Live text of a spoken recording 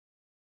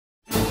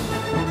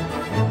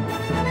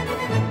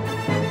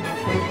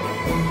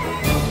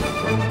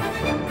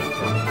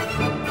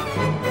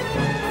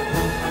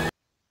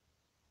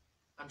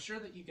sure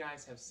that you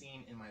guys have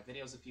seen in my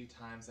videos a few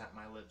times that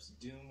my lips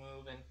do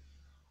move, and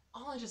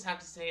all I just have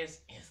to say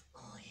is, if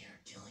all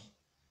you're doing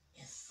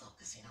is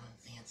focusing on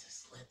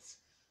Vance's lips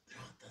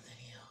throughout the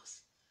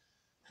videos,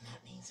 then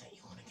that means that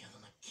you want to give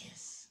them a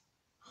kiss.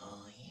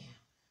 Oh yeah,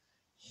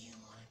 you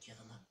want to give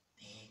them a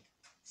big,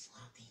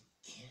 sloppy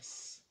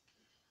kiss.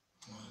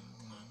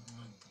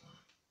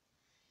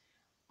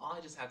 All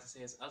I just have to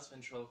say is, us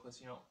ventriloquists,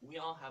 you know, we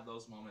all have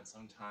those moments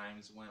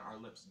sometimes when our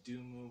lips do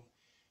move,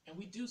 and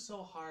we do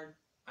so hard,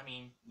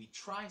 we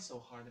try so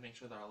hard to make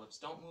sure that our lips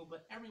don't move,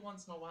 but every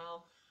once in a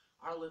while,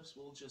 our lips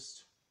will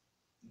just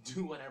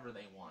do whatever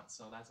they want.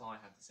 So that's all I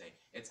have to say.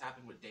 It's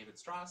happened with David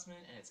Strassman,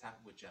 and it's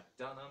happened with Jeff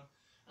Dunham.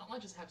 And all I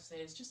just have to say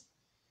is just,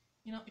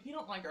 you know, if you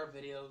don't like our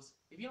videos,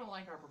 if you don't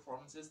like our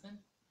performances, then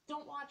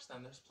don't watch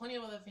them. There's plenty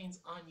of other things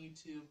on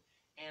YouTube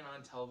and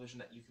on television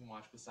that you can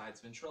watch besides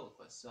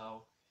ventriloquists.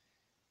 So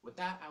with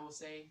that, I will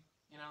say,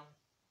 you know,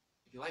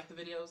 if you like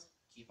the videos,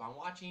 keep on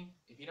watching.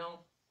 If you don't,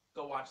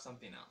 go watch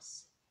something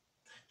else.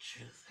 The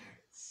truth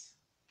hurts.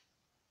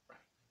 Right.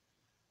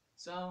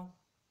 So,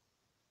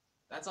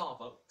 that's all,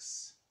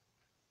 folks.